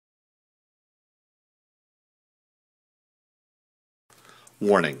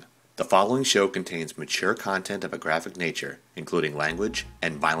Warning: the following show contains mature content of a graphic nature, including language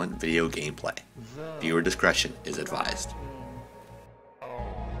and violent video gameplay. Viewer discretion is advised.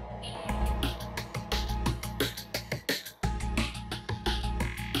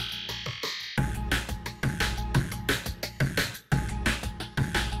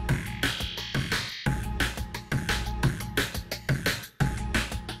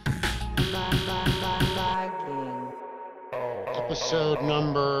 Episode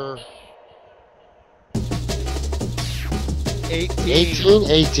number 18.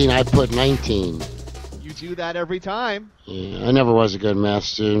 18. I put 19. You do that every time. Yeah, I never was a good math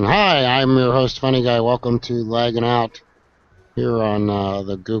student. Hi, I'm your host, Funny Guy. Welcome to Laggin Out here on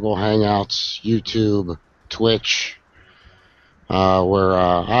the Google Hangouts, YouTube, Twitch, where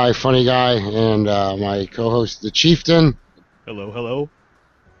I, Funny Guy, and my co-host, the Chieftain. Hello.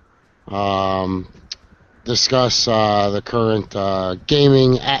 Discuss the current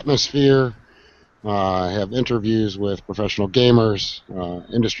gaming atmosphere, have interviews with professional gamers,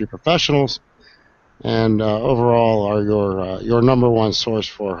 industry professionals, and overall are your number one source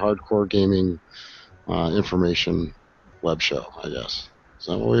for hardcore gaming information web show, I guess. Is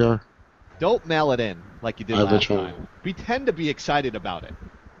that what we are? Don't mail it in like you did last time. Pretend to be excited about it.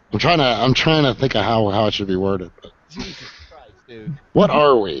 I'm trying to think of how it should be worded. But. Jesus Christ, dude. What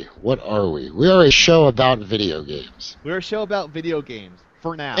are we? We are a show about video games. We're a show about video games,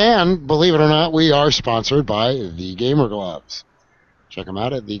 for now. And, believe it or not, we are sponsored by The Gamer Gloves. Check them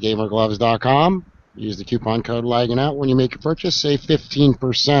out at thegamergloves.com. Use the coupon code Laggin Out when you make your purchase. Save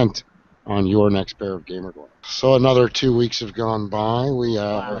 15% on your next pair of Gamer Gloves. So another 2 weeks have gone by. We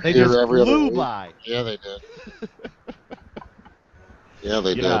are they here just every other flew week. by. Yeah, they did.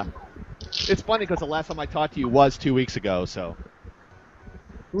 Did. It's funny because the last time I talked to you was 2 weeks ago, so...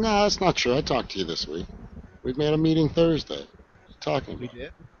 No, that's not true. I talked to you this week. We made a meeting Thursday. Talking. We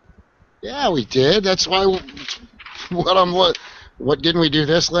did? Yeah, we did. That's why. What didn't we do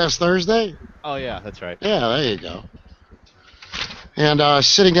this last Thursday? Oh yeah, that's right. Yeah, there you go. And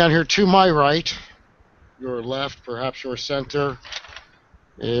sitting down here to my right, your left, perhaps your center,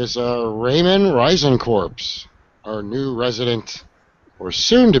 is Raymond Risenkorps, our new resident, or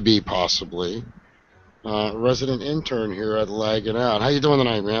soon to be possibly, resident intern here at Laggin Out. How you doing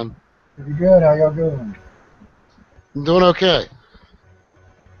tonight, man? Pretty good. How y'all doing? I'm doing okay.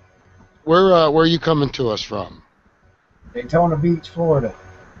 Where are you coming to us from? Daytona Beach, Florida.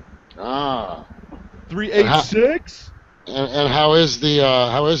 Ah. 386? And how is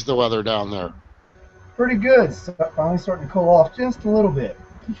the weather down there? Pretty good. Finally starting to cool off just a little bit.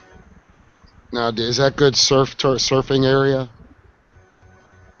 Now, is that good surfing area?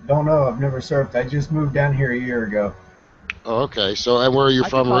 Don't know. I've never surfed. I just moved down here a year ago. Oh, okay. So, and where are you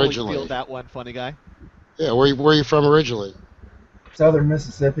from originally? I feel that one, Funny Guy. Yeah, where are you from originally? Southern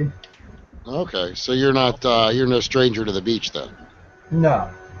Mississippi. Okay, so you're no stranger to the beach then?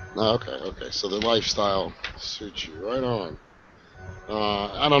 No. Okay. So the lifestyle suits you right on.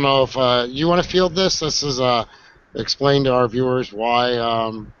 I don't know if you want to field this. This is explain to our viewers why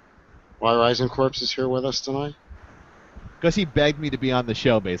Risenkorps is here with us tonight. Because he begged me to be on the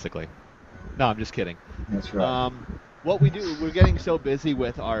show, basically. No, I'm just kidding. That's right. What we do, we're getting so busy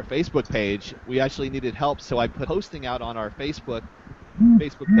with our Facebook page, we actually needed help, so I put posting out on our Facebook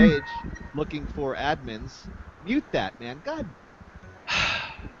page, looking for admins. Mute that, man. God.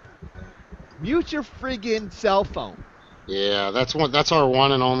 Mute your friggin' cell phone. Yeah, that's our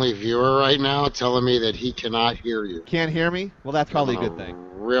one and only viewer right now, telling me that he cannot hear you. Can't hear me? Well, that's probably a good thing.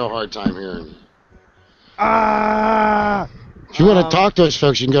 Real hard time hearing you. If you want to talk to us,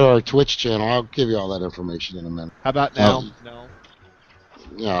 folks, you can go to our Twitch channel. I'll give you all that information in a minute. How about now?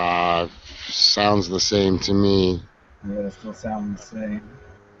 No. Sounds the same to me. Yeah, it still sounds the same.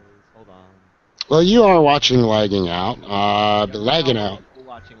 Hold on. Well, you are watching Lagging Out. Lagging Out. We're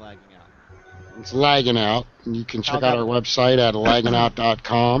watching Lagging Out. It's Lagging Out. You can check out our website at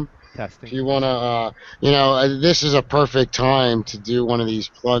lagginout.com. Testing. If you want to, this is a perfect time to do one of these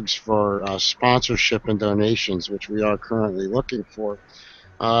plugs for sponsorship and donations, which we are currently looking for.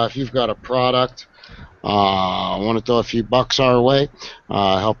 If you've got a product, want to throw a few bucks our way,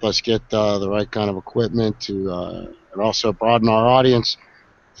 help us get the right kind of equipment to, and also broaden our audience,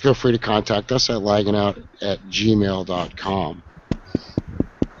 feel free to contact us at lagginout@gmail.com.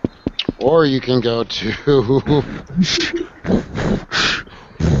 Or you can go to...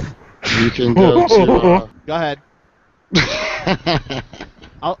 Go ahead.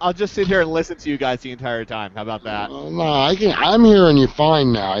 I'll just sit here and listen to you guys the entire time. How about that? No, I'm hearing you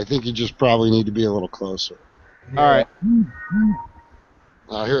fine now. I think you just probably need to be a little closer. All right.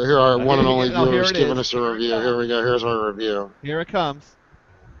 Here are one and only viewers giving us a review. Here we go. Here's our review. Here it comes.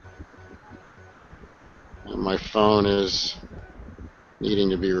 My phone is needing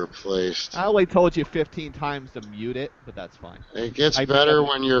to be replaced. I only told you 15 times to mute it, but that's fine. It gets better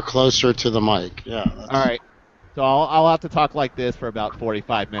when you're closer to the mic. Yeah. All right. So I'll have to talk like this for about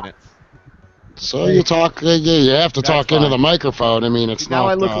 45 minutes. So you talk. You have to talk into the microphone. I mean, it's now not.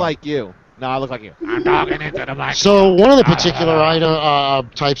 I look like you. Now I look like you. I'm talking into the microphone. So one of the particular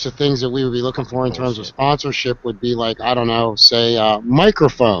types of things that we would be looking for in terms of sponsorship would be like, I don't know, say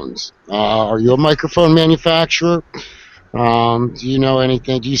microphones. Are you a microphone manufacturer? Do you know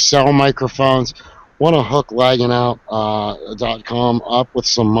anything? Do you sell microphones? Want to hook lagginout.com up with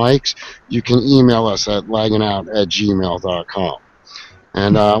some mics? You can email us at lagginout@gmail.com.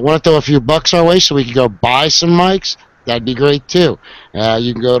 And want to throw a few bucks our way so we can go buy some mics? That'd be great too.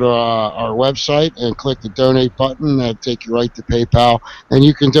 You can go to our website and click the donate button. That'll take you right to PayPal. And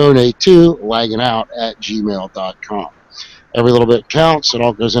you can donate to lagginout@gmail.com. Every little bit counts. It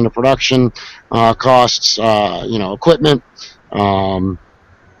all goes into production costs, equipment,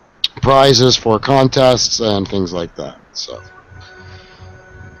 prizes for contests, and things like that. So,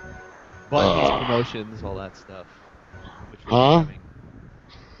 buttons, promotions, all that stuff.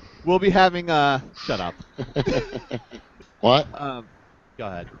 We'll be having shut up. What? Go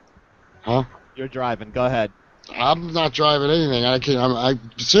ahead. Huh? You're driving. Go ahead. I'm not driving anything. I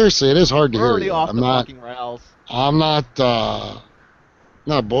seriously, it is hard to hear you. Off the fucking rails. I'm not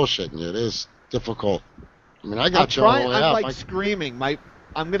bullshitting you. It is difficult. I mean, I got you all the way up. I'm like screaming.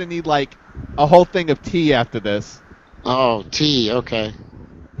 I'm gonna need like a whole thing of tea after this. Oh, tea. Okay.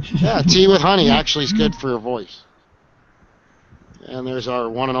 Yeah, tea with honey actually is good for your voice. And there's our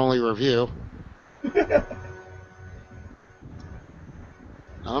one and only review.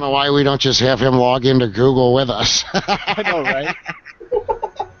 I don't know why we don't just have him log into Google with us. I know, right?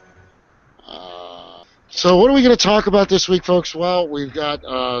 So what are we going to talk about this week, folks? Well, we've got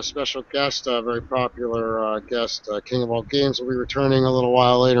a special guest, a very popular guest, King of All Games, will be returning a little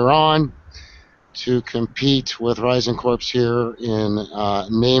while later on to compete with Rising Corps here in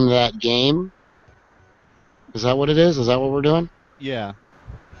Name That Game. Is that what it is? Is that what we're doing? Yeah.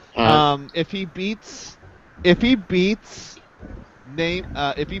 Right. If he beats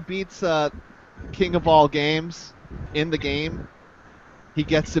King of All Games in the game, he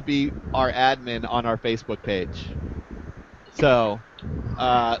gets to be our admin on our Facebook page. So,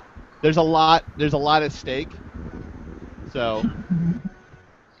 there's a lot at stake. So,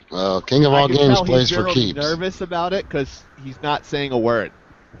 King of All Games plays for keeps. He's nervous about it because he's not saying a word.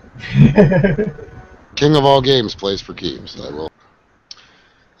 King of All Games plays for keeps. I will.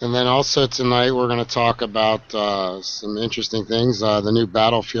 And then also tonight we're going to talk about some interesting things. The new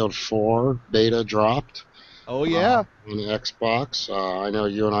Battlefield 4 beta dropped. Oh, yeah. On the Xbox. I know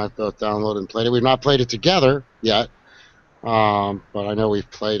you and I both downloaded and played it. We've not played it together yet, but I know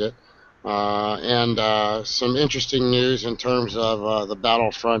we've played it. And some interesting news in terms of the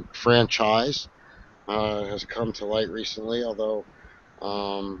Battlefront franchise has come to light recently, although...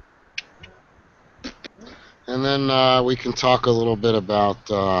 And then we can talk a little bit about,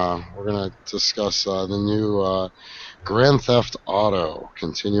 we're going to discuss the new Grand Theft Auto,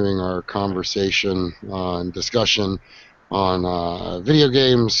 continuing our conversation and discussion on video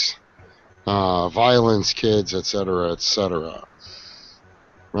games, violence, kids, etc., etc.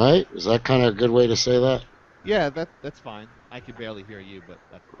 Right? Is that kind of a good way to say that? Yeah, that's fine. I can barely hear you, but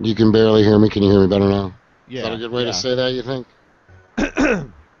that's fine. You can barely hear me. Can you hear me better now? Yeah. Is that a good way to say that, you think?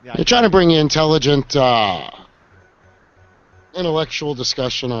 Yeah, You're trying to bring intelligent, intellectual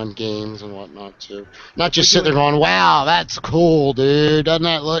discussion on games and whatnot, too. Not just sit there going, wow, that's cool, dude. Doesn't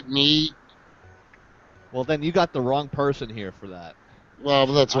that look neat? Well, then you got the wrong person here for that. Well,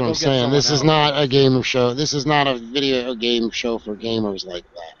 that's what I'm saying. This is not a game show. This is not a video game show for gamers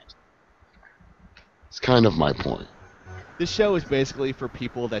like that. It's kind of my point. This show is basically for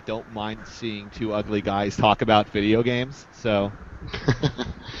people that don't mind seeing two ugly guys talk about video games, so...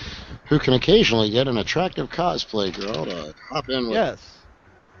 Who can occasionally get an attractive cosplay girl to hop in with. Yes.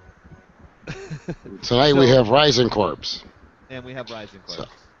 Tonight we have Rising Corps. And we have Rising Corps.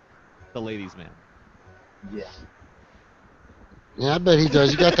 The ladies' man. Yeah. Yeah, I bet he does.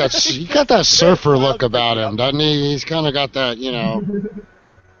 He got that surfer look about him, doesn't he? He's kind of got that, you know.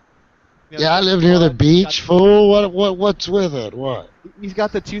 Yeah, I live near the beach, fool. What's with it? What? He's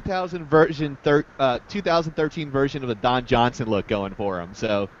got the 2013 version of the Don Johnson look going for him,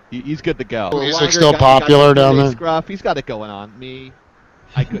 so he's good to go. Music's still popular down there. Scruff, he's got it going on. Me,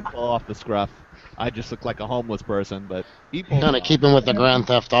 I couldn't pull off the scruff. I just look like a homeless person, but people kind of keeping with the Grand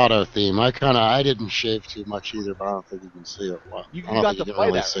Theft Auto theme. I didn't shave too much either, but I don't think you can see it. Well, you got to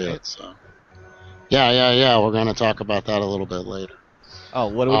play that, right? It, so. Yeah. We're going to talk about that a little bit later. Oh,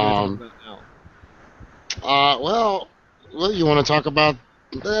 what are we going to talk about Well, you want to talk about?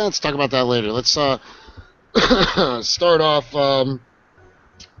 Let's talk about that later. Let's start off.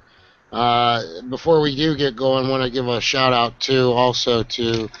 Before we do get going, I want to give a shout out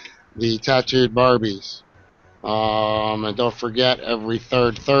to the Tattooed Barbies. And don't forget, every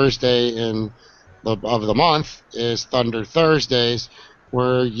third Thursday of the month is Thunder Thursdays,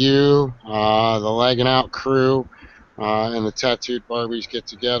 where you, the Laggin Out crew, and the Tattooed Barbies get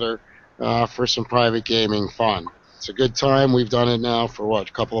together for some private gaming fun. It's a good time. We've done it now for a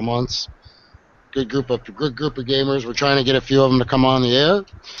couple of months. Good group of gamers. We're trying to get a few of them to come on the air.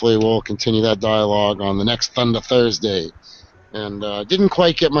 Hopefully, we'll continue that dialogue on the next Thunder Thursday. And didn't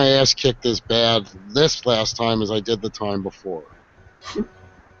quite get my ass kicked as bad this last time as I did the time before.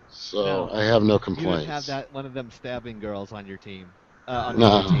 So No, I have no You complaints. didn't have that one of them stabbing girls on your team,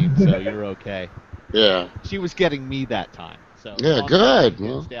 No. your team, so you're okay. Yeah. She was getting me that time. So Yeah, long good. as I'm getting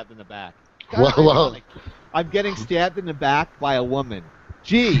Well. stabbed in the back. Well, ironic. I'm getting stabbed in the back by a woman.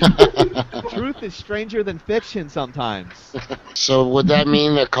 Gee, truth is stranger than fiction sometimes. So would that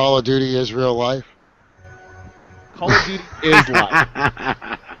mean that Call of Duty is real life? Call of Duty is life.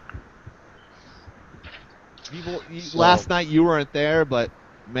 Last night you weren't there, but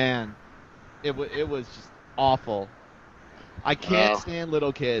man, it was just awful. I can't stand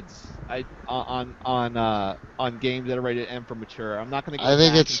little kids. On games that are rated M for mature. I'm not going to go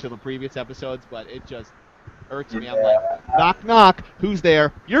back into the previous episodes, but it just irks me. I'm like, knock knock, who's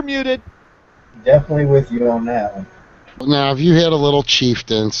there? You're muted. Definitely with you on that one. Now, if you had a little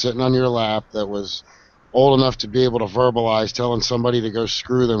chieftain sitting on your lap that was old enough to be able to verbalize telling somebody to go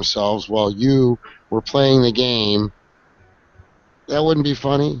screw themselves while you were playing the game, that wouldn't be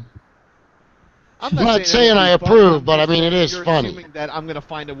funny. I'm not saying I approve, but I mean, it is funny. You're assuming that I'm going to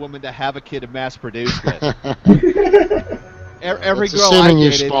find a woman to have a kid and mass produce with. Every That's girl assuming I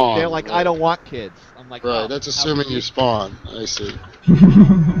you dated, spawn. they're like, I don't want kids. I'm like, Right, oh, that's assuming you spawn. I see.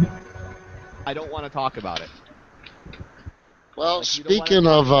 I don't want to talk about it. Well, Like, speaking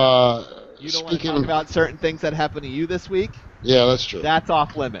of... You don't want to talk about certain things that happened to you this week? Yeah, that's true. That's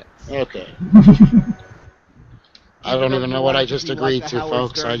off limits. Okay. I don't even know what I just agreed to,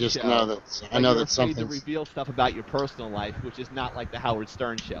 folks. I just know that You're afraid to reveal stuff about your personal life, which is not like the Howard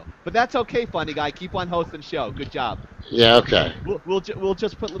Stern show. But that's okay, funny guy. Keep on hosting the show. Good job. Yeah, okay. We'll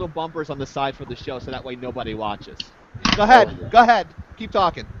just put little bumpers on the side for the show, so that way nobody watches. Go ahead. Go ahead. Keep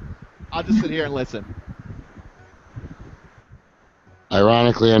talking. I'll just sit here and listen.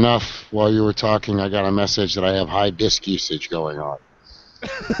 Ironically enough, while you were talking, I got a message that I have high disk usage going on.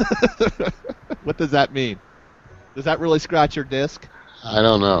 What does that mean? Does that really scratch your disc? I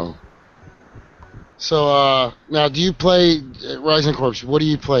don't know. So, now, do you play Rising Corps? What do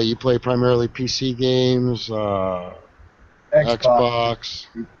you play? You play primarily PC games, Xbox.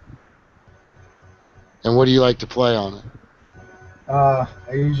 And what do you like to play on it? I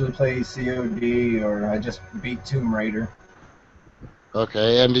usually play COD, or I just beat Tomb Raider.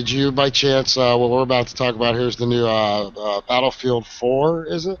 Okay, and did you, by chance, what we're about to talk about here is the new Battlefield 4,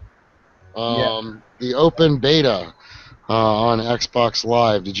 is it? Yeah. The open beta on Xbox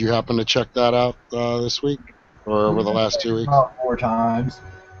Live. Did you happen to check that out this week or over the last 2 weeks? About 4 times.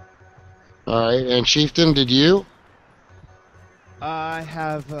 All right, and Chieftain, did you? I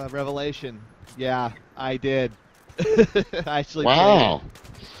have Revelation. Yeah, I did. I actually Wow. played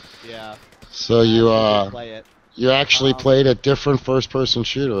it. Yeah. So Play it. you actually played a different first-person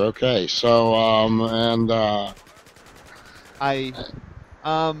shooter. Okay, so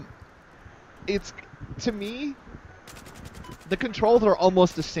it's, to me, the controls are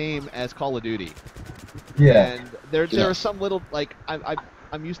almost the same as Call of Duty. Yeah. And there are some little, like,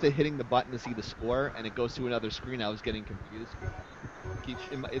 I'm used to hitting the button to see the score, and it goes to another screen. I was getting confused.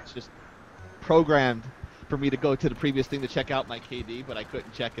 It's just programmed for me to go to the previous thing to check out my KD, but I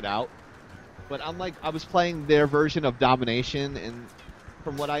couldn't check it out. But I was playing their version of Domination, and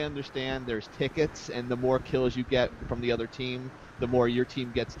from what I understand, there's tickets, and the more kills you get from the other team, the more your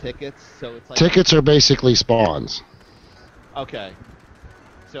team gets tickets. So it's like tickets are basically spawns. Okay.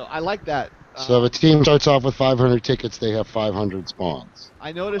 So I like that. So if a team starts off with 500 tickets, they have 500 spawns.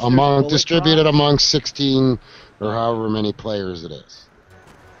 I noticed distributed among 16 or however many players it is.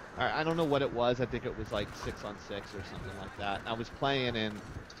 I don't know what it was. I think it was like 6-on-6 or something like that. I was playing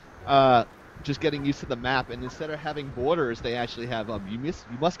and just getting used to the map, and instead of having borders, they actually have you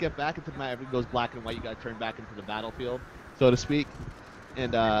must get back into the map. Everything goes black and white. You got to turn back into the battlefield, so to speak.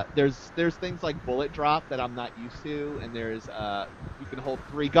 And there's things like bullet drop that I'm not used to, and there's you can hold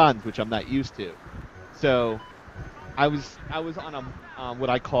 3 guns, which I'm not used to. So I was on a what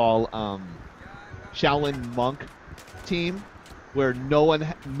I call Shaolin monk team, where no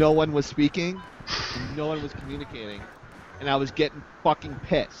one was speaking, and no one was communicating, and I was getting fucking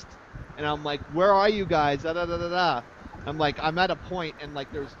pissed. And I'm like, where are you guys? Da da da da da. I'm like, I'm at a point, and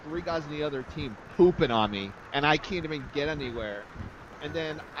like, there's 3 guys on the other team pooping on me, and I can't even get anywhere. And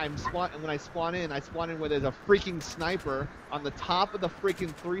then when I spawn in where there's a freaking sniper on the top of the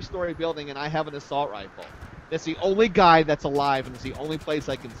freaking 3-story building, and I have an assault rifle. That's the only guy that's alive, and it's the only place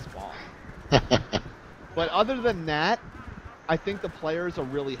I can spawn. But other than that, I think the players are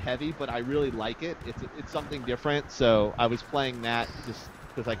really heavy, but I really like it. It's something different. So I was playing that just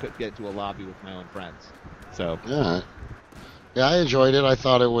because I couldn't get into a lobby with my own friends. So Yeah. Yeah, I enjoyed it. I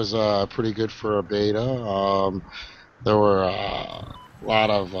thought it was pretty good for a beta. There were a lot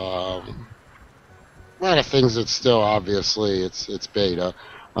of things that still obviously it's beta.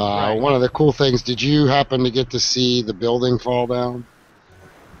 Right. One of the cool things. Did you happen to get to see the building fall down?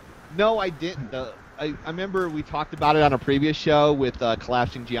 No, I didn't. I remember we talked about it on a previous show with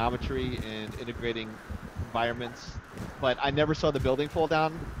collapsing geometry and integrating environments, but I never saw the building fall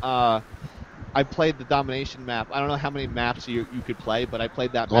down. I played the domination map. I don't know how many maps you could play, but I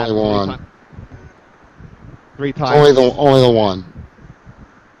played that map Only one. 3 times. Only the one.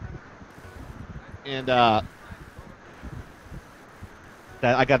 And that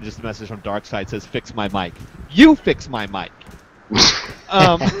I got just a message from Darkside, says fix my mic. You fix my mic.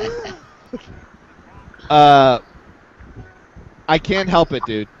 I can't help it,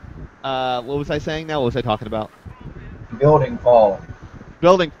 dude. What was I saying now? What was I talking about? Building falling.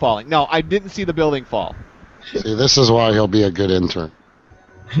 Building falling. No, I didn't see the building fall. See, this is why he'll be a good intern.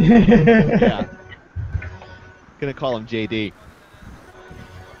 Yeah. Gonna call him JD.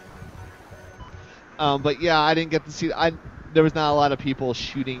 But yeah, I didn't get to see. There was not a lot of people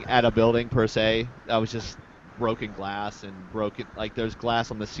shooting at a building per se. That was just broken glass and broken. Like there's glass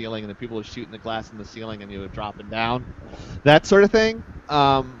on the ceiling, and the people were shooting the glass on the ceiling, and they were dropping down. That sort of thing.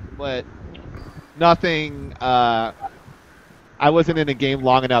 But nothing. I wasn't in a game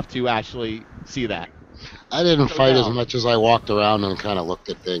long enough to actually see that. I didn't fight as much as I walked around and kind of looked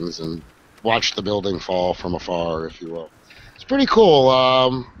at things and watched the building fall from afar, if you will. It's pretty cool.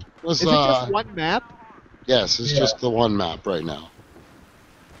 Is it just one map? Yes, it's just the one map right now.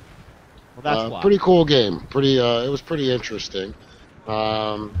 Well, that's why. Pretty cool game. It was pretty interesting,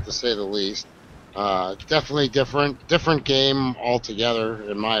 to say the least. Definitely different game altogether,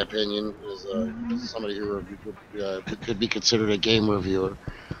 in my opinion, as somebody who could be considered a game reviewer.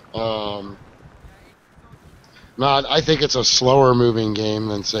 I think it's a slower moving game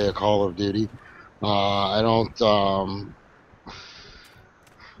than, say, a Call of Duty. I don't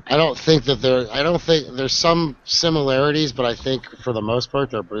think there's some similarities, but I think for the most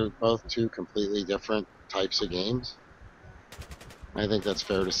part they're both 2 completely different types of games. I think that's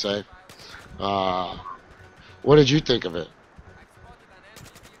fair to say. What did you think of it?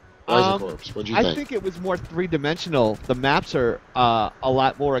 What did you think? I think it was more 3-dimensional. The maps are a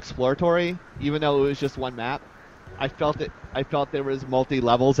lot more exploratory, even though it was just one map. I felt there was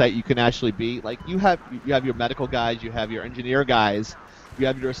multi-levels that you can actually be. Like you have your medical guys, you have your engineer guys, you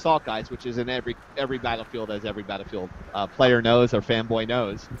have your assault guys, which is in every Battlefield, as every Battlefield player knows or fanboy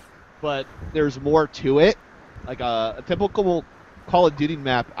knows. But there's more to it. Like a typical Call of Duty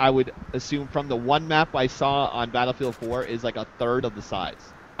map, I would assume from the one map I saw on Battlefield 4 is like a third of the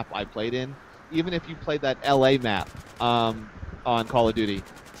size I played in. Even if you played that LA map on Call of Duty,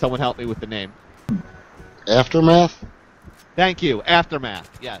 someone help me with the name. Aftermath? Thank you,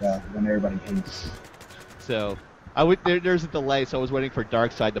 Aftermath. Yes. Yeah, when everybody hates. So there's a delay, so I was waiting for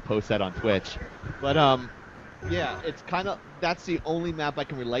Darkside to post that on Twitch. But yeah, it's kind of that's the only map I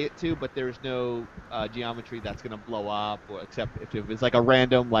can relate it to. But there's no geometry that's gonna blow up, or except if it's like a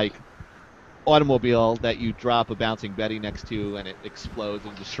random like automobile that you drop a bouncing Betty next to and it explodes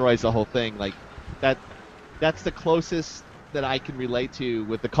and destroys the whole thing. Like that's the closest that I can relate to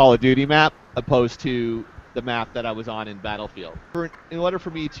with the Call of Duty map, opposed to the map that I was on in Battlefield. In order for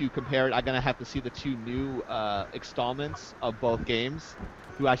me to compare it, I'm going to have to see the 2 new installments of both games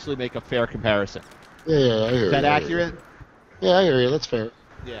to actually make a fair comparison. Yeah, I hear you. Is that accurate? Yeah, I hear you. That's fair.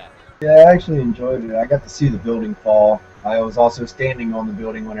 Yeah. Yeah, I actually enjoyed it. I got to see the building fall. I was also standing on the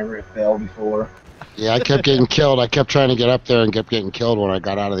building whenever it fell before. Yeah, I kept getting killed. I kept trying to get up there and kept getting killed when I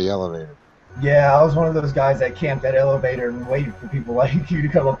got out of the elevator. Yeah, I was one of those guys that camped that elevator and waited for people like you to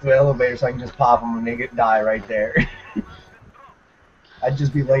come up to the elevator so I can just pop them and they die right there. I'd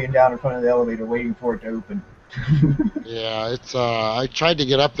just be laying down in front of the elevator waiting for it to open. Yeah, it's I tried to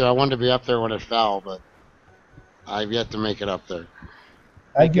get up there. I wanted to be up there when it fell, but I've yet to make it up there.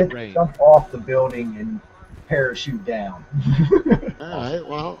 I get to jump off the building and parachute down. Alright,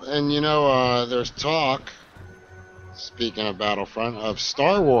 well, and there's talk, speaking of Battlefront, of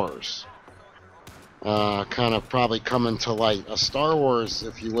Star Wars kind of probably coming to light. A Star Wars,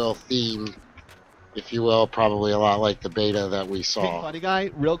 if you will, theme, if you will, probably a lot like the beta that we Hey, saw. funny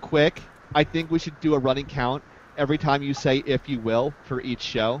guy, real quick, I think we should do a running count every time you say "if you will" for each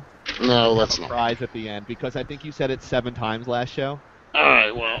show. No, And let's have a not. prize at the end, because I think you said it 7 times last show. All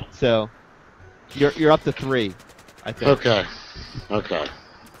right, well. So you're up to 3, I think. Okay.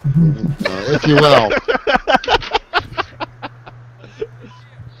 If you will.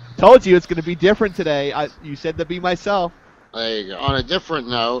 Told you it's going to be different today. You said to be myself. There you go. On a different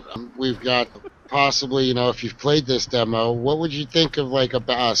note, we've got possibly, if you've played this demo, what would you think of like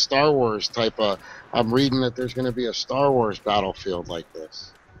a Star Wars type of? I'm reading that there's going to be a Star Wars battlefield like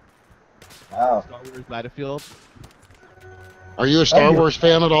this. Wow. Star Wars Battlefield. Are you a Star Wars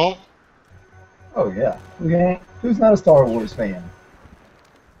fan at all? Oh yeah. Who's not a Star Wars fan?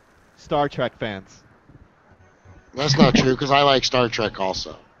 Star Trek fans. That's not true because I like Star Trek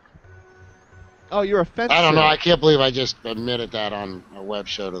also. Oh, you're a fence. I don't know. I can't believe I just admitted that on a web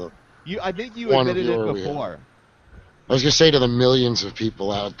show to the. I think you one admitted it viewer we before. I was gonna say to the millions of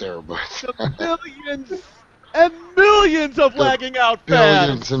people out there, but The millions and millions of Lagging Out fans.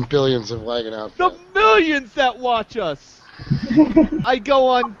 billions and billions of Laggin Out The fans. millions that watch us. I go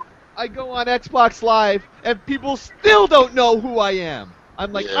on Xbox Live and people still don't know who I am.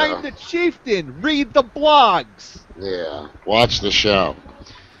 I'm like, Yeah. I'm the chieftain. Read the blogs. Yeah, watch the show.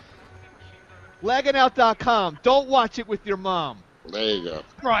 Lagginout.com. Don't watch it with your mom. There you go.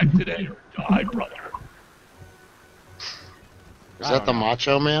 Subscribe today or die, brother. Is that the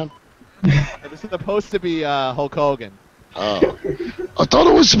Macho Man? It was supposed to be Hulk Hogan. Oh, I thought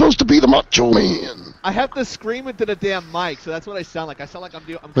it was supposed to be the Macho Man. I have to scream into the damn mic, so that's what I sound like. I sound like I'm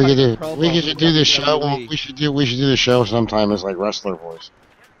We cutting could a do. promo We could for do the show. WWE. We should do the show sometime as like wrestler voice.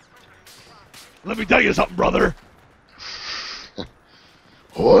 Let me tell you something, brother.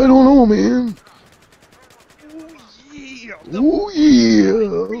 Oh, I don't know, man. Oh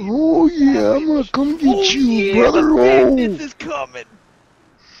yeah, I'm gonna come get you, brother. Oh. This is coming.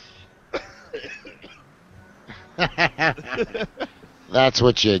 That's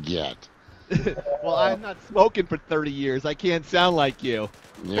what you get. Well, I'm not smoking for 30 years. I can't sound like you.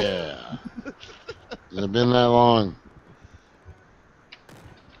 Yeah. Has it been that long?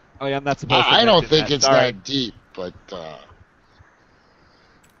 Oh yeah, I'm not supposed to. I don't mention think that. it's Sorry. that deep, but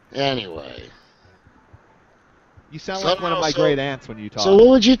anyway. You sound So- like one of my so- great aunts when you talk. So what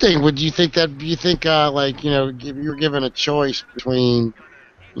would you think? Would you think like, if you were given a choice between,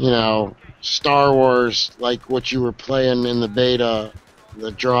 Star Wars, like what you were playing in the beta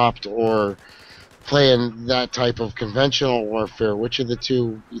that dropped, or playing that type of conventional warfare, which of the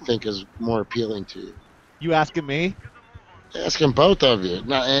two you think is more appealing to you? You asking me? Asking both of you.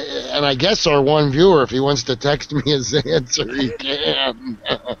 Now, and I guess our one viewer, if he wants to text me his answer, he can.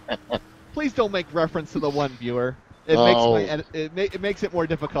 Please don't make reference to the one viewer. It Oh. it makes it more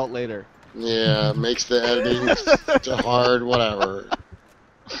difficult later. Yeah, it makes the editing too hard, whatever.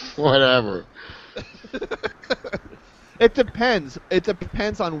 Whatever. It depends. It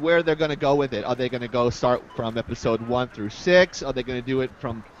depends on where they're going to go with it. Are they going to go start from episode 1 through 6? Are they going to do it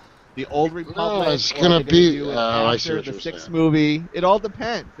from the Old Republic? it's or are gonna they be- do it I see after what the you're 6th saying. movie. It all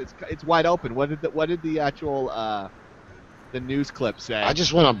depends. It's wide open. What did the actual the news clip say? I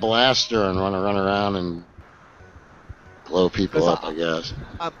just want a blaster and run around and blow people up, I guess.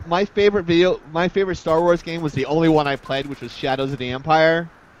 My favorite Star Wars game was the only one I played, which was Shadows of the Empire,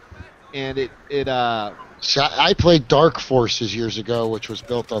 and I played Dark Forces years ago, which was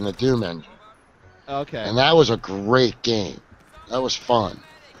built on the Doom engine, okay. and that was a great game. That was fun.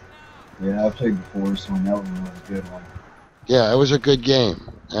 Yeah, I played the Force one. That one was a good one. Yeah, it was a good game,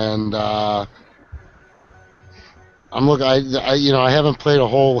 and I'm looking. I haven't played a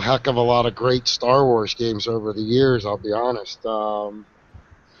whole heck of a lot of great Star Wars games over the years. I'll be honest. The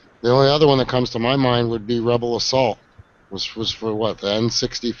only other one that comes to my mind would be Rebel Assault. Was for what, the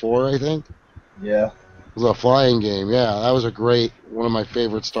N64, I think. Yeah. It was a flying game. Yeah, that was one of my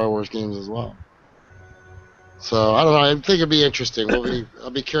favorite Star Wars games as well. So I don't know. I think it'd be interesting. I'll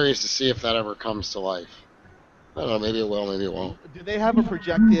be curious to see if that ever comes to life. I don't know. Maybe it will. Maybe it won't. Do they have a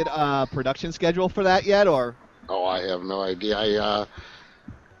projected production schedule for that yet, or? Oh, I have no idea. I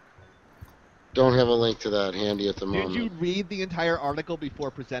don't have a link to that handy at the Did moment. you read the entire article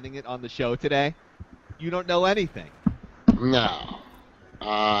before presenting it on the show today? You don't know anything. No.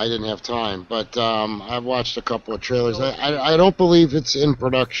 I didn't have time, but I've watched a couple of trailers. I don't believe it's in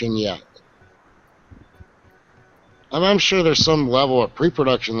production yet. I'm sure there's some level of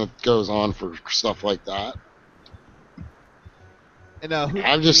pre-production that goes on for stuff like that. And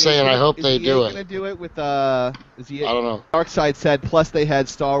I'm just saying, I hope they do it. Is EA gonna do it with Is EA? I don't know. Darkside said. Plus, they had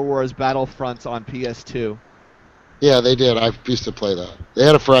Star Wars Battlefronts on PS2. Yeah, they did. I used to play that. They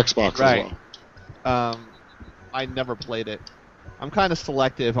had it for Xbox Right. as well. I never played it. I'm kind of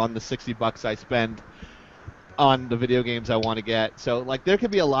selective on the $60 I spend on the video games I want to get. So, like, there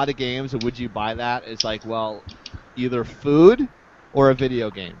could be a lot of games. Would you buy that? It's like, well, either food or a video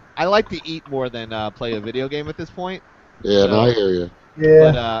game. I like to eat more than play a video game at this point. Yeah, So, no, I hear you.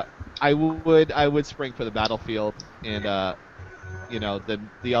 Yeah. But I would spring for the Battlefield and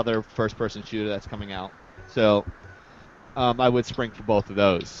the other first-person shooter that's coming out. So I would spring for both of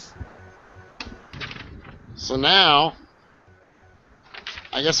those. So now,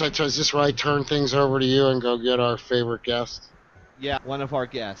 I guess is this where I turn things over to you and go get our favorite guest? Yeah, one of our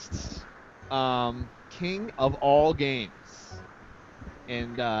guests, King of All Games,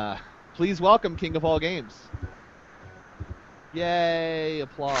 and please welcome King of All Games. Yay!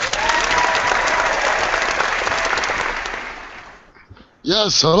 Applause.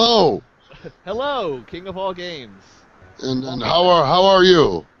 Yes, hello. Hello, King of All Games. And how are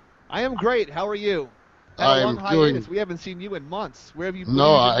you? I am great. How are you? Had a I'm long hiatus. doing. We haven't seen you in months. Where have you,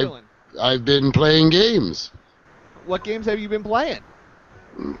 No, what have you been doing? I've been playing games. What games have you been playing?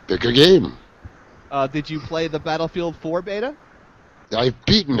 Pick a game. Did you play the Battlefield 4 beta? I've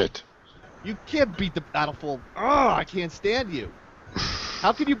beaten it. You can't beat the Battlefield. Oh, I can't stand you.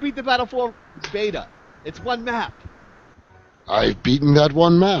 How can you beat the Battlefield beta? It's one map. I've beaten that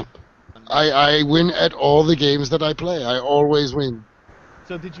one map. I win at all the games that I play. I always win.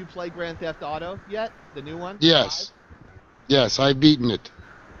 So did you play Grand Theft Auto yet? The new one? Yes. 5? Yes, I've beaten it.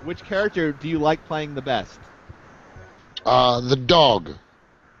 Which character do you like playing the best? The dog.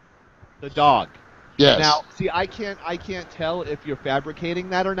 The dog. Yes. Now, see, I can't tell if you're fabricating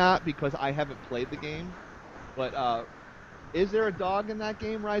that or not because I haven't played the game. But is there a dog in that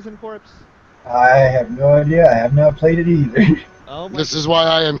game, Ryzen Corpse? I have no idea. I have not played it either. Oh my! This is why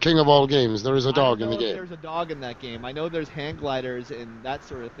I am king of all games. There is a I don't dog in know the if game. There's a dog in that game. I know there's hang gliders and that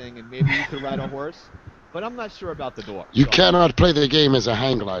sort of thing, and maybe you could ride a horse, but I'm not sure about the dog. You cannot play the game as a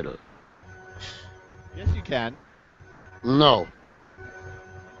hang glider. Yes, you can. No.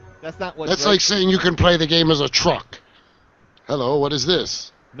 That's not what. That's like saying you can play the game as a truck. Hello, what is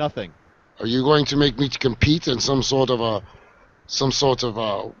this? Nothing. Are you going to make me compete in some sort of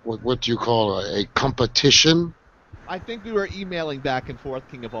what do you call a competition? I think we were emailing back and forth,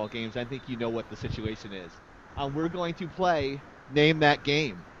 King of All Games. I think you know what the situation is. We're going to play Name That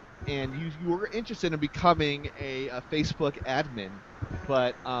Game. And you were interested in becoming a Facebook admin,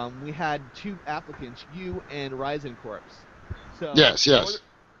 but we had 2 applicants, you and Ryzen Corpse. So Yes.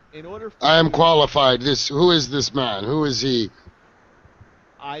 In order for I am qualified. Who is this man? Who is he?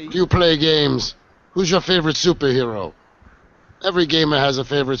 Do you play games? Who's your favorite superhero? Every gamer has a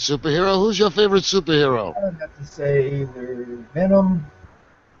favorite superhero. Who's your favorite superhero? I would have to say either Venom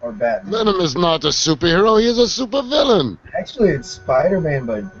or Batman. Venom is not a superhero. He is a supervillain. Actually, it's Spider-Man,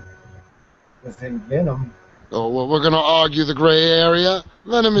 but within Venom. Oh, well, we're going to argue the gray area?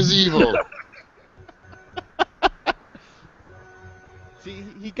 Venom is evil. See,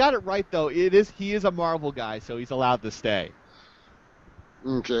 he got it right though. He is a Marvel guy, so he's allowed to stay.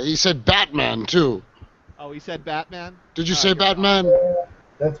 Okay, he said Batman, too. Oh, he said Batman? Did you say Batman?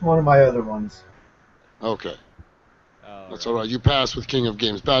 That's one of my other ones. Okay. Oh, That's all right. You pass with King of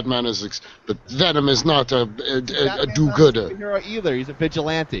Games. Batman is, but Venom is not a Batman's do-gooder. not a superhero either. He's a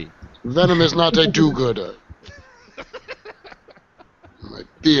vigilante. Venom is not a do-gooder. My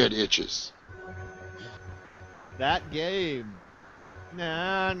beard itches. That game.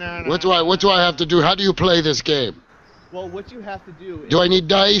 No. What do I have to do? How do you play this game? Well, what you have to do is... Do I need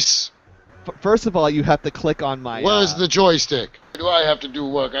dice? First of all, you have to click on my... Where's the joystick? Do I have to do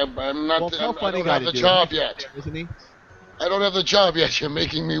work? I'm not. Well, tell I Funny don't Guy have to the do job it. yet. Isn't he? I don't have the job yet. You're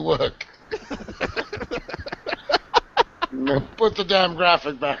making me work. Now put the damn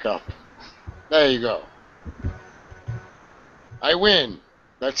graphic back up. There you go. I win.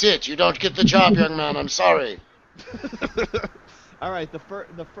 That's it. You don't get the job, young man. I'm sorry. All right, the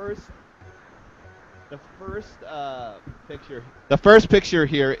first picture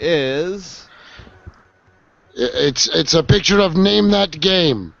here is It's a picture of Name That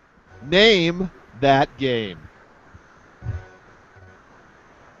Game. Name That Game.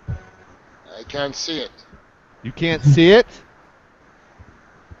 I can't see it. You can't see it?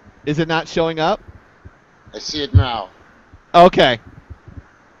 Is it not showing up? I see it now. Okay.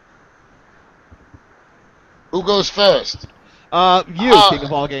 Who goes first? King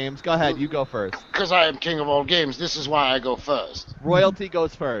of All Games. Go ahead, you go first. Because I am king of all games. This is why I go first. Royalty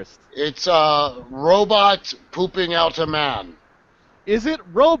goes first. It's a robot pooping out a man. Is it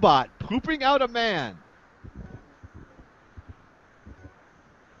robot pooping out a man?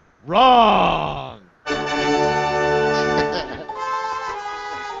 Wrong.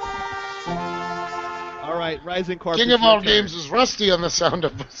 All right, Rising Corp. King of all games is rusty on the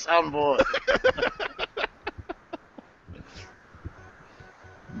soundboard.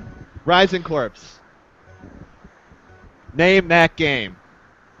 Rising Corpse. Name that game.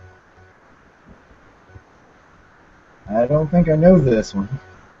 I don't think I know this one.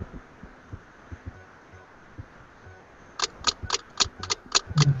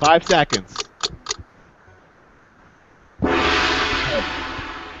 Five seconds.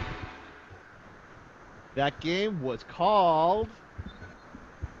 That game was called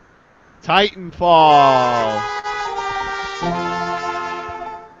Titanfall.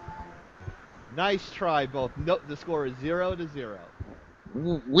 Nice try, both. No, the score is 0-0.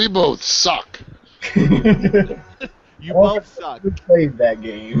 We both suck. You both suck. Who played that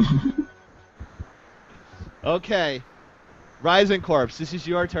game? Okay. Rising Corpse, this is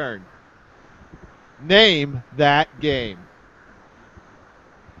your turn. Name that game.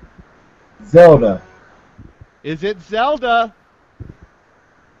 Zelda. Is it Zelda?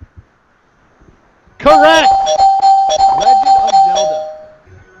 Correct! Legend of Zelda.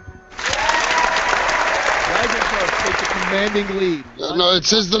 Rising Corpse takes a commanding lead. No, it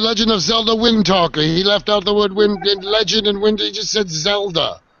says The Legend of Zelda Wind Talker. He left out the word wind in legend and wind. He just said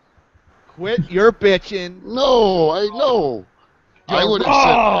Zelda. Quit your bitching. No, I know. I You're would have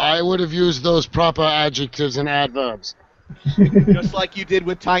said, I would have used those proper adjectives and adverbs. Just like you did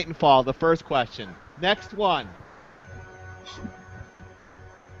with Titanfall, the first question. Next one.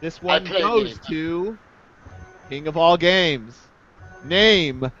 This one play goes games. to King of all games.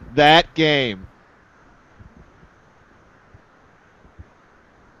 Name that game.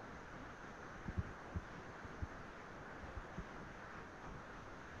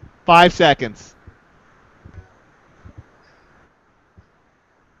 Five seconds.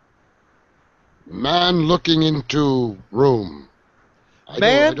 Man looking into room.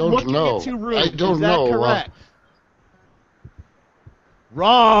 Man I don't looking know. into room. I don't Is that know. correct?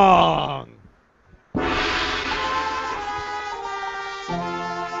 Wrong. I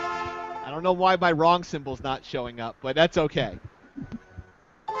don't know why my wrong symbol's not showing up, but that's okay.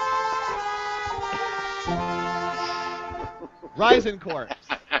 Rising Corpse.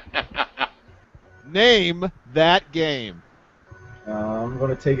 Name that game. I'm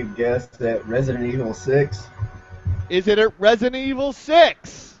going to take a guess at Resident Evil 6. Is it a Resident Evil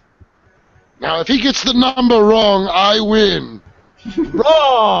 6? Now, if he gets the number wrong, I win.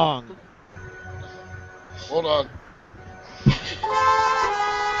 Wrong. Hold on.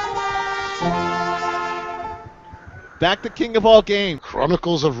 Back to King of all games.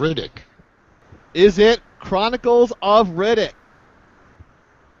 Chronicles of Riddick. Is it Chronicles of Riddick?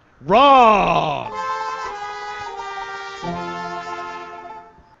 Wrong.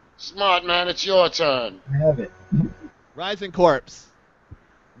 Smart man, it's your turn. I have it. Rising Corpse.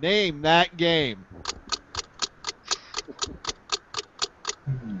 Name that game.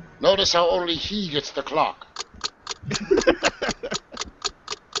 Notice how only he gets the clock.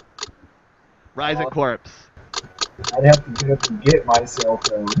 Rising Corpse. I'd have to get up and get my cell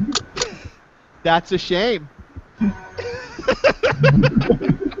phone. That's a shame.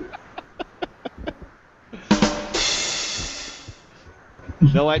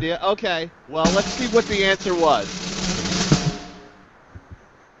 No idea? Okay. Well, let's see what the answer was.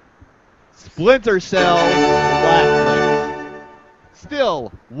 Splinter Cell Blacklist.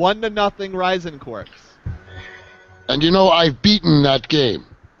 Still 1-0 Rising Corpse. And you know, I've beaten that game.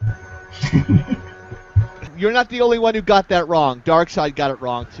 You're not the only one who got that wrong. Darkseid got it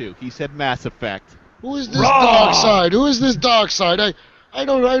wrong too. He said Mass Effect. Who is this Wrong! dark side? Who is this dark side?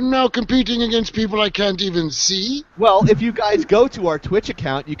 I'm now competing against people I can't even see. Well, if you guys go to our Twitch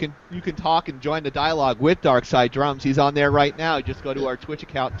account, you can talk and join the dialogue with Darkseid Drums. He's on there right now. Just go to our Twitch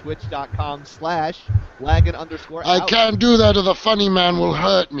account, twitch.com/laggin_out. I can't do that or the funny man will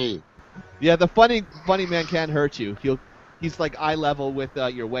hurt me. Yeah, the funny man can hurt you. He's like eye level with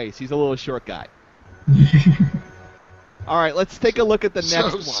your waist. He's a little short guy. All right, let's take a look at the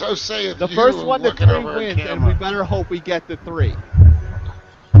next one. So say it. The first one to 3 wins, and we better hope we get the 3.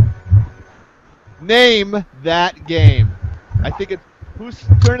 Name that game. I think it's... Whose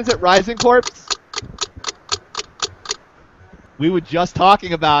turn is it? Rising Corpse? We were just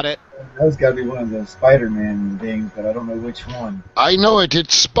talking about it. That's got to be one of the Spider-Man things, but I don't know which one. I know it.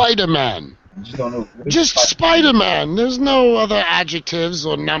 It's Spider-Man. I just don't know. Which Just Spider-Man. There's no other adjectives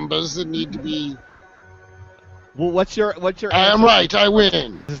or numbers that need to be... Well, what's your I am answer? right. I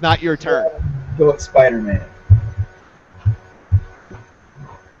win. This is not your turn. Go with Spider-Man.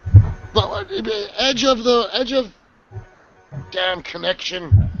 What? Edge of damn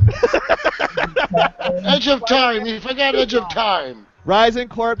connection. Edge of Time. You forgot Edge of Time. Rising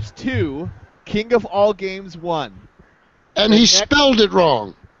Corpse 2, King of All Games 1. And he spelled it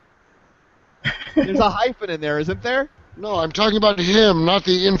wrong. There's a hyphen in there, isn't there? No, I'm talking about him, not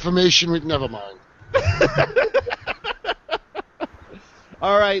the information. Never mind.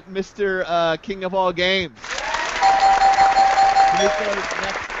 All right, Mr. King of All Games. Here's the next one.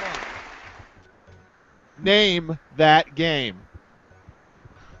 Name that game.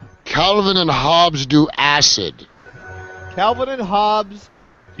 Calvin and Hobbes do acid. Calvin and Hobbes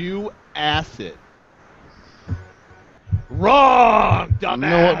do acid. Wrong,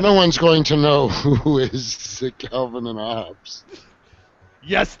 dumbass. No one's going to know who is Calvin and Hobbes.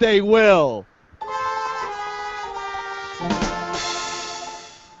 Yes, they will.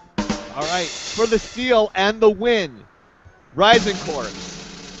 All right, for the steal and the win, Rising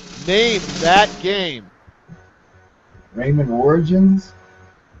Corpse, name that game. Rayman Origins?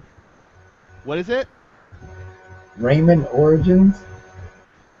 What is it? Rayman Origins?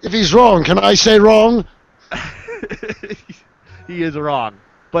 If he's wrong, can I say wrong? He is wrong,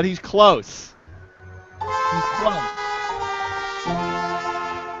 but he's close. He's close.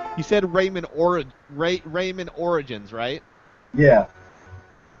 He said Rayman Origins, right? Yeah.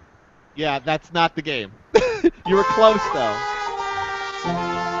 Yeah, that's not the game. You were close, though.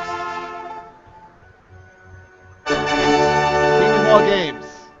 King of All Games.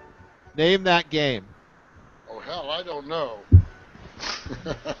 Name that game. Oh, hell, I don't know.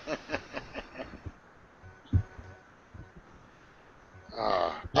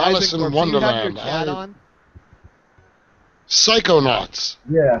 Alice in Wonderland. Do you have your cat on? Psychonauts.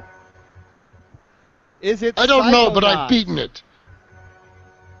 Yeah. Is it I don't know, but Psychonauts? I've beaten it.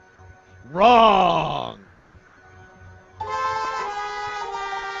 Wrong.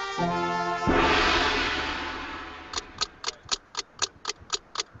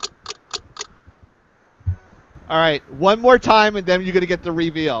 All right, one more time, and then you're going to get the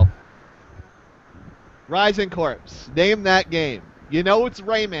reveal. Rising Corpse, name that game. You know it's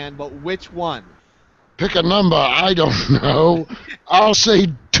Rayman, but which one? Pick a number. I don't know. I'll say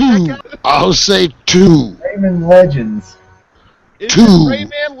 2. I'll say 2. Rayman Legends. It's 2.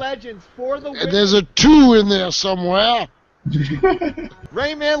 Rayman Legends for the win. And there's a 2 in there somewhere.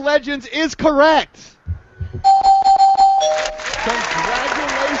 Rayman Legends is correct.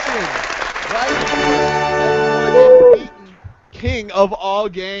 Congratulations. Rising Corpse has beaten King of All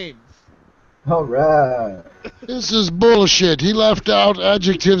Games. All right. This is bullshit. He left out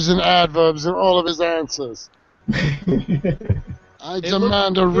adjectives and adverbs in all of his answers. I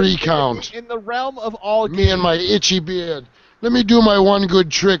demand a recount. In the realm of all games. Me and my itchy beard. Let me do my one good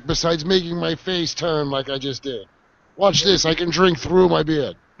trick besides making my face turn like I just did. Watch this. I can drink through my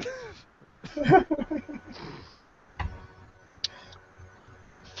beard.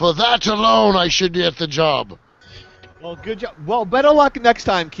 For that alone, I should get the job. Well, good job. Well, better luck next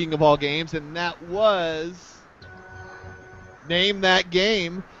time, King of All Games. And that was Name That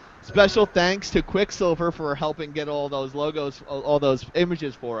Game. Special thanks to Quicksilver for helping get all those logos, all those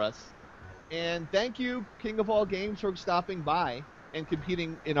images for us. And thank you, King of All Games, for stopping by and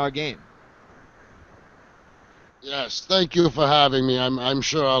competing in our game. Yes, thank you for having me. I'm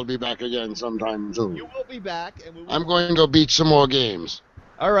sure I'll be back again sometime soon. You will be back. And we will I'm going to go beat some more games.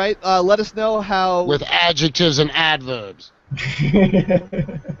 All right. Let us know how... With adjectives and adverbs.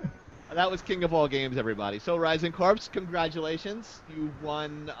 That was King of All Games, everybody. So, Rising Corpse, congratulations. You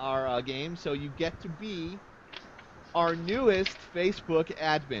won our game, so you get to be our newest Facebook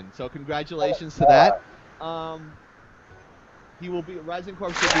admin. So, congratulations to that. He will be Rising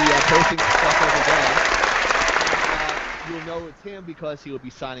Corpse will be posting stuff every day. You'll know it's him because he will be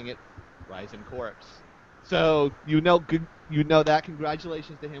signing it, Rising Corpse. So, you know that.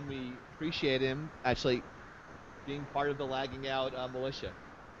 Congratulations to him. We appreciate him actually being part of the Lagging Out militia,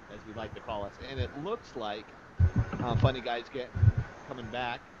 as we like to call us. And it looks like Funny Guy's coming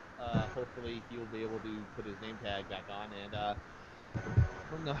back. Hopefully he'll be able to put his name tag back on. And I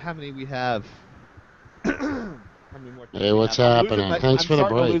don't know how many we have. How many more Hey, what's happening? Thanks for the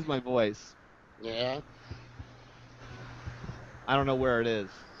break. I'm starting to lose my voice. Yeah? I don't know where it is.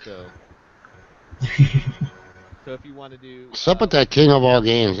 So if you want to do... What's up with that King of All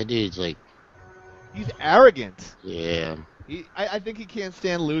Games? That dude's like... He's arrogant. Yeah. I think he can't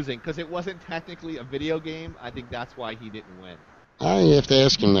stand losing because it wasn't technically a video game. I think that's why he didn't win. You have to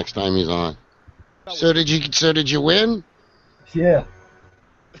ask him next time he's on. So did you win? Yeah.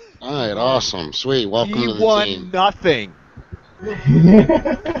 All right, awesome, sweet. Welcome to the He won team. nothing.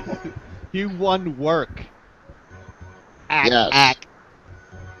 He won work. Yes.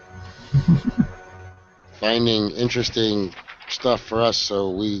 finding interesting stuff for us, so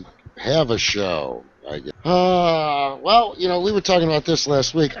we have a show, I guess. Well, we were talking about this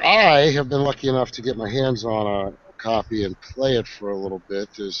last week. I have been lucky enough to get my hands on a copy and play it for a little bit.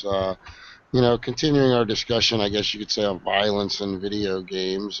 Continuing our discussion, I guess you could say, on violence in video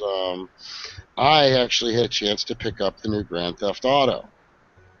games. I actually had a chance to pick up the new Grand Theft Auto.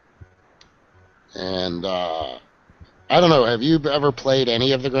 And I don't know, have you ever played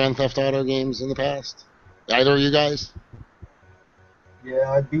any of the Grand Theft Auto games in the past? Either of you guys?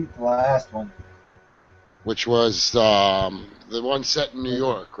 Yeah, I beat the last one. Which was the one set in New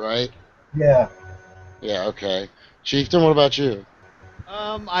York, right? Yeah. Yeah, okay. Chieftain, what about you?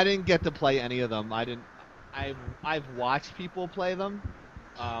 I didn't get to play any of them. I've watched people play them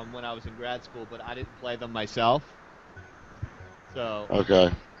when I was in grad school, but I didn't play them myself. So.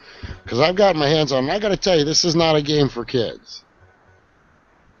 Okay. Because I've got my hands on them. I got to tell you, this is not a game for kids.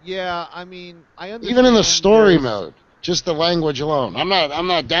 Yeah, I mean, I understand. Even in the story mode, just the language alone. I'm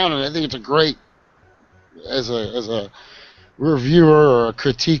not down on it. I think it's a great, as a reviewer or a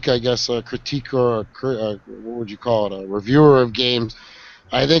critique, I guess, a critique or what would you call it? A reviewer of games.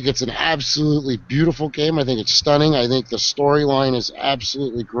 I think it's an absolutely beautiful game. I think it's stunning. I think the storyline is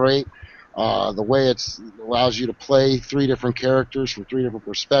absolutely great. The way it allows you to play 3 different characters from 3 different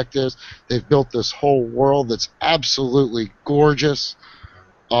perspectives. They've built this whole world that's absolutely gorgeous.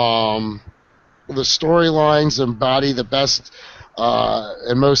 The storylines embody the best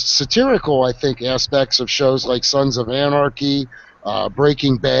and most satirical, I think, aspects of shows like Sons of Anarchy,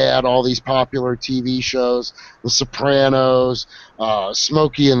 Breaking Bad, all these popular TV shows, The Sopranos,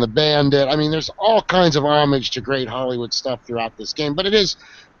 Smokey and the Bandit. I mean, there's all kinds of homage to great Hollywood stuff throughout this game, but it is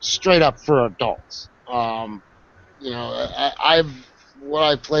straight up for adults. What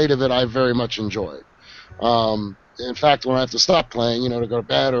I've played of it, I very much enjoyed. In fact, when I have to stop playing, to go to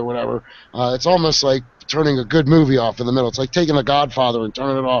bed or whatever, it's almost like turning a good movie off in the middle. It's like taking The Godfather and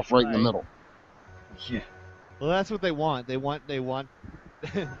turning it off right in the middle. Yeah. Well, that's what they want. They want they want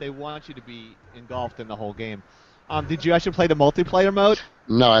you to be engulfed in the whole game. Did you actually play the multiplayer mode?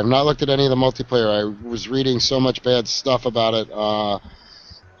 No, I've not looked at any of the multiplayer. I was reading so much bad stuff about it.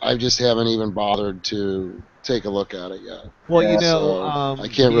 I just haven't even bothered to take a look at it yet. Well, I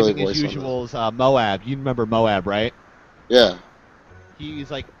can't really voice as usual's Moab. You remember Moab, right? Yeah.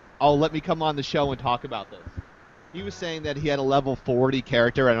 He's like, "Oh, let me come on the show and talk about this." He was saying that he had a level 40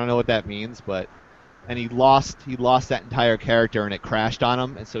 character. I don't know what that means, and he lost that entire character and it crashed on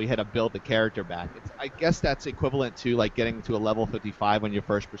him, and so he had to build the character back. I guess that's equivalent to like getting to a level 55 on your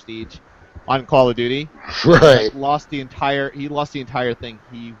first prestige on Call of Duty. Right. He lost the entire thing.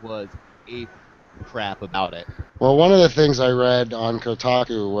 He was ape crap about it. Well, one of the things I read on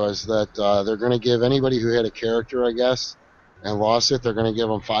Kotaku was that they're going to give anybody who had a character, I guess, and lost it, they're going to give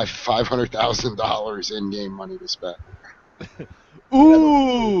them $500,000 in-game money to spend.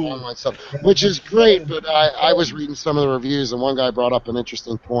 Ooh! Online stuff, which is great, but I was reading some of the reviews, and one guy brought up an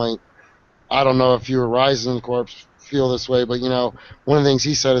interesting point. I don't know if you or Ryzen Corp feel this way, but, one of the things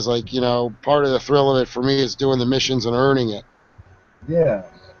he said is, like, part of the thrill of it for me is doing the missions and earning it. Yeah.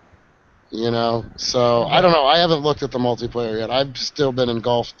 So I don't know. I haven't looked at the multiplayer yet. I've still been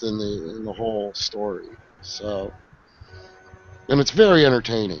engulfed in the whole story. So, and it's very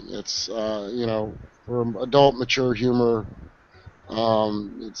entertaining. It's for adult, mature humor.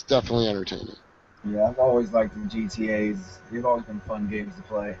 It's definitely entertaining. Yeah, I've always liked the GTAs. They've always been fun games to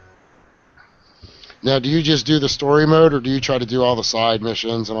play. Now, do you just do the story mode, or do you try to do all the side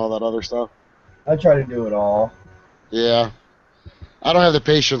missions and all that other stuff? I try to do it all. Yeah. I don't have the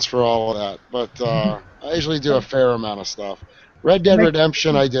patience for all of that, but I usually do a fair amount of stuff. Red Dead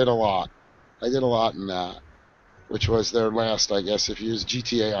Redemption, I did a lot. I did a lot in that, which was their last, I guess, if you use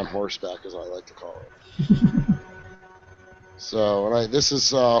GTA on horseback, as I like to call it. So, this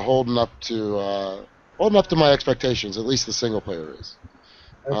is holding up to my expectations. At least the single player is.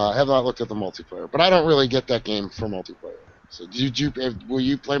 I have not looked at the multiplayer, but I don't really get that game for multiplayer. So, will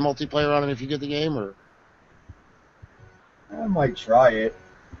you play multiplayer on it if you get the game, or? I might try it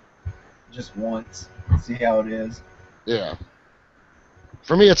just once, see how it is. Yeah.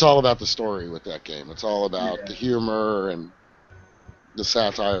 For me, it's all about the story with that game. It's all about the humor and the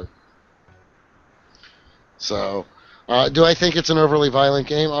satire. So, do I think it's an overly violent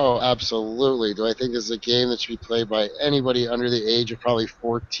game? Oh, absolutely. Do I think it's a game that should be played by anybody under the age of probably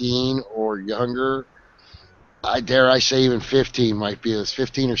 14 or younger? I dare I say even 15 might be.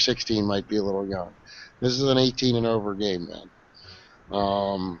 15 or 16 might be a little young. This is an 18 and over game, man.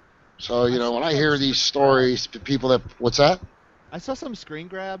 So, when I hear these stories, people that... What's that? I saw some screen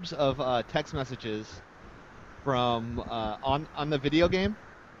grabs of text messages from on the video game,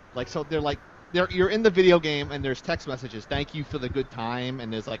 Like, so they're like, you're in the video game and there's text messages. Thank you for the good time,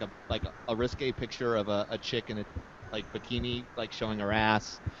 and there's like a risque picture of a chick in a like bikini, like showing her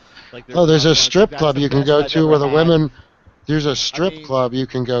ass. Like there's Oh, there's another a one. It's like strip that's club the you can best go I've to ever where the had. women. There's a I strip mean, club you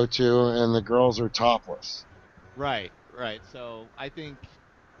can go to, and the girls are topless. right, right. So I think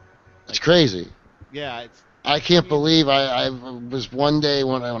It's like, crazy. yeah, it's. I I can't mean, believe I was one day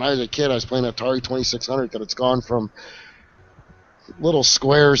when I was a kid, I was playing Atari 2600, that it's gone from little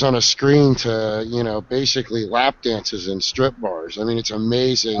squares on a screen to, basically lap dances and strip bars. I mean, it's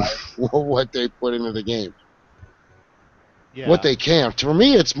amazing what they put into the game. What yeah, they can. For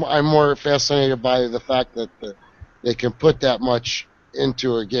me, I'm more fascinated by the fact that they can put that much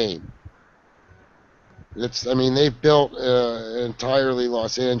into a game. I mean, they've built entirely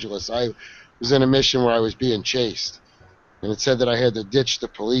Los Angeles. I was in a mission where I was being chased, and it said that I had to ditch the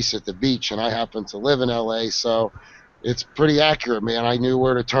police at the beach, and I happen to live in LA, so it's pretty accurate, man. I knew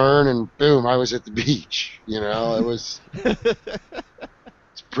where to turn, and boom, I was at the beach. It's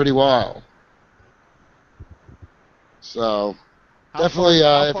pretty wild. So definitely,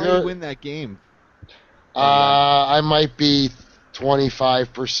 how if far are you you're, in that game? By the way. I might be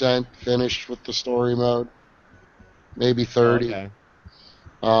 25% finished with the story mode, maybe Oh, 30. okay.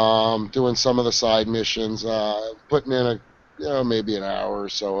 Doing some of the side missions, putting in maybe an hour or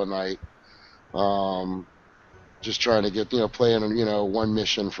so a night. Um, just trying to get, playing, one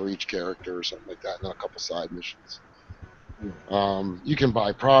mission for each character or something like that, and then a couple side missions. You can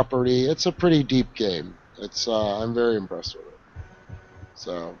buy property. It's a pretty deep game. I'm very impressed with it.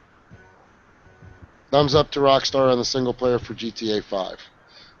 So, thumbs up to Rockstar on the single player for GTA 5.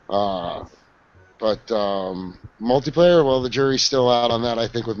 Uh, Nice. but multiplayer, well, the jury's still out on that, I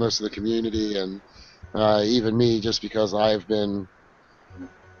think, with most of the community and even me, just because I've been,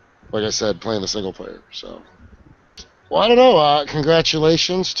 like I said, playing the single player. So, well, I don't know.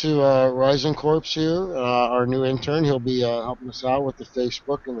 Congratulations to Rising Corps here, our new intern. He'll be helping us out with the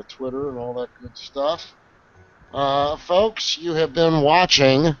Facebook and the Twitter and all that good stuff. Folks, you have been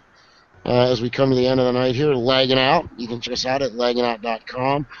watching, as we come to the end of the night here, Lagging Out. You can check us out at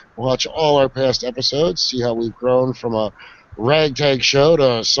lagginout.com. Watch all our past episodes, see how we've grown from a ragtag show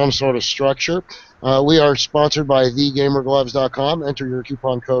to some sort of structure. We are sponsored by thegamergloves.com. Enter your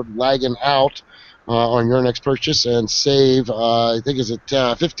coupon code Laggin Out on your next purchase and save, I think, is it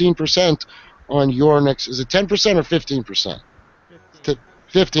 15% on your next, is it 10% or 15%?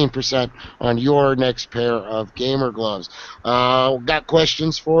 15% on your next pair of gamer gloves. Got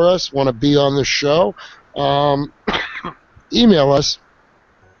questions for us? Want to be on the show? Email us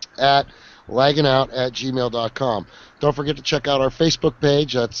at lagginout@gmail.com. Don't forget to check out our Facebook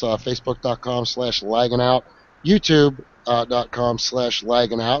page. That's facebook.com/lagginout,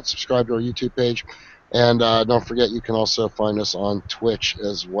 youtube.com/lagginout. Subscribe to our YouTube page. And don't forget, you can also find us on Twitch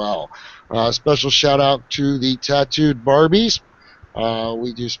as well. Special shout out to the Tattooed Barbies.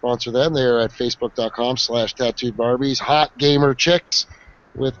 We do sponsor them. They are at facebook.com/tattooed Barbies. Hot gamer chicks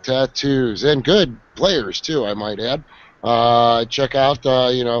with tattoos and good players too, I might add. Check out,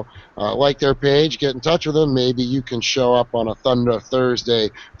 like their page, get in touch with them. Maybe you can show up on a Thunder Thursday,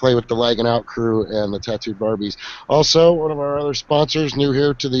 play with the Laggin' Out crew and the Tattooed Barbies. Also, one of our other sponsors, new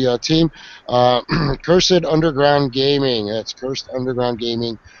here to the team, Cursed Underground Gaming. That's Cursed Underground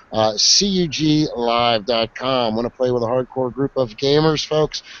Gaming. CUGLive.com. Want to play with a hardcore group of gamers,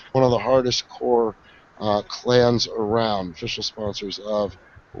 folks? One of the hardest core clans around. Official sponsors of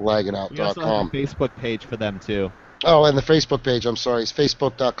We also have a LaggingOut.com. Facebook page for them too. Oh, and the Facebook page, I'm sorry, is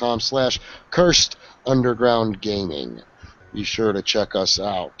facebook.com/Cursed Underground Gaming. Be sure to check us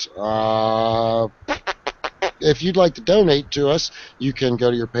out. If you'd like to donate to us, you can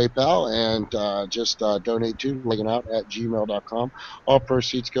go to your PayPal and just donate to lagginout@gmail.com. All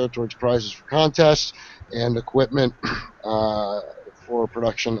proceeds go towards prizes for contests and equipment for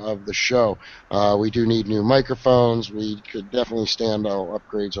production of the show. We do need new microphones. We could definitely stand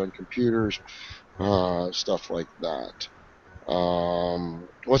upgrades on computers, stuff like that.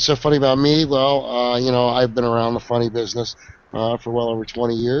 What's so funny about me? Well, I've been around the funny business for well over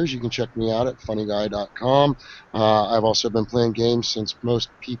 20 years. You can check me out at funnyguy.com. I've also been playing games since most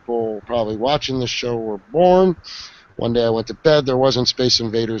people probably watching this show were born. One day I went to bed, there wasn't Space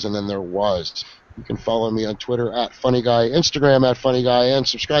Invaders, and then there was. You can follow me on Twitter at funnyguy, Instagram at funnyguy, and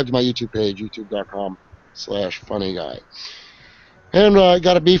subscribe to my YouTube page, youtube.com/funnyguy. And I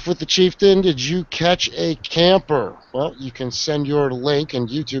got a beef with the chieftain. Did you catch a camper? Well, you can send your link and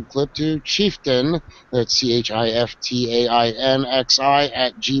YouTube clip to chieftain, that's CHIFTAINXI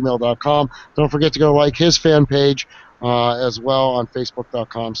 @gmail.com. Don't forget to go like his fan page as well on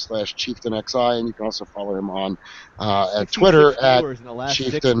Facebook.com/ChieftainXI, and you can also follow him on at 66 Twitter at viewers in the last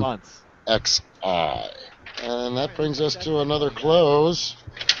 6 Chieftain months. XI. And that brings us to another close.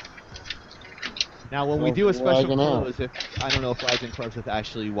 Now, when we do a special Laggin Out. close, if I don't know if Rising Close has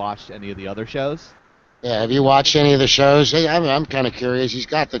actually watched any of the other shows. Yeah, have you watched any of the shows? Hey, I'm kind of curious. He's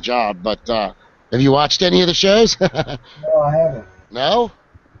got the job, but have you watched any of the shows? No, I haven't. No?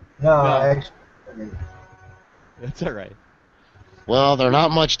 No, No. I actually. That's all right. Well, they're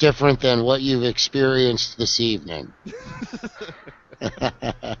not much different than what you've experienced this evening.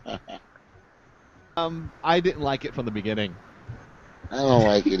 I didn't like it from the beginning. I don't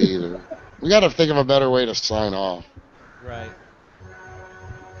like it either. We got to think of a better way to sign off. Right.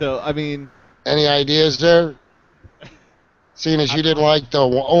 So, I mean, Any ideas there? Seeing as you didn't like the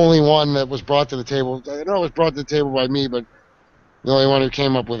only one that was brought to the table. I know it was brought to the table by me, but the only one who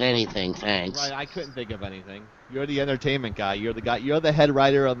came up with anything. Thanks. right, I couldn't think of anything. You're the entertainment guy. You're the guy. You're the head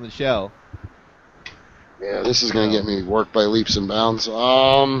writer on the show. Yeah, this is going to get me work by leaps and bounds.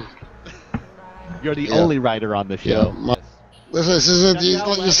 You're the Yeah. only writer on the show. This isn't. You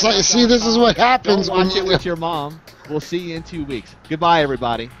see, this is what happens Don't when watch it with your mom. We'll see you in 2 weeks. Goodbye,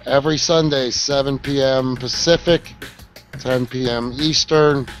 everybody. every Sunday, 7 p.m. Pacific, 10 p.m.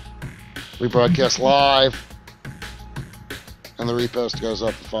 Eastern. We broadcast live, and the repost goes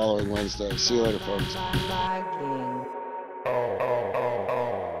up the following Wednesday. See you later, folks. Lagging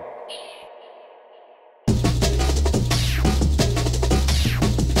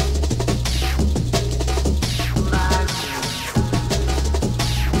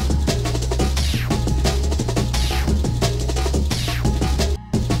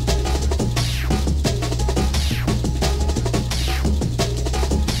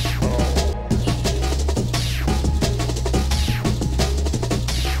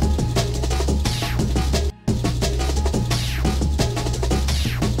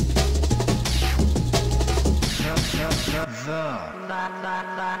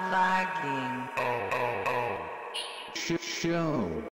Show.